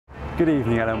Good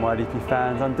evening LNYDP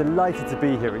fans, I'm delighted to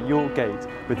be here at your gate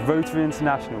with Rotary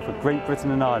International for Great Britain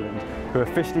and Ireland, who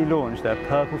officially launched their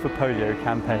Purple for Polio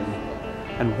campaign.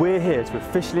 And we're here to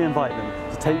officially invite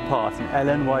them to take part in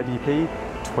LNYDP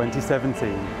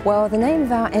 2017. Well, the name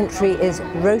of our entry is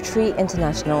Rotary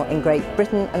International in Great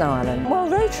Britain and Ireland. Well,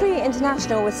 Rotary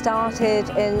International was started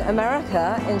in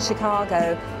America, in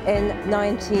Chicago, in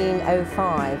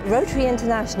 1905. Rotary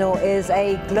International is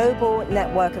a global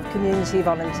network of community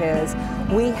volunteers.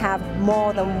 We have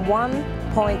more than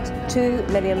 1.2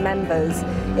 million members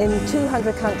in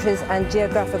 200 countries and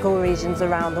geographical regions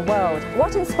around the world.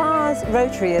 What inspires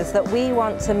Rotary is that we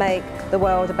want to make the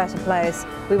world a better place.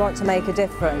 We want to make a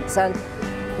difference, and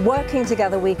working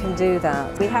together we can do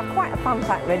that. We have quite a fun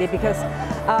fact really, because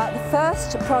the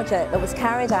first project that was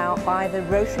carried out by the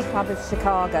Rotary Club of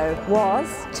Chicago was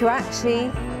to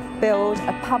actually build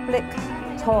a public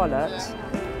toilet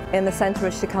in the centre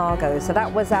of Chicago. So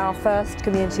that was our first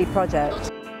community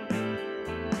project.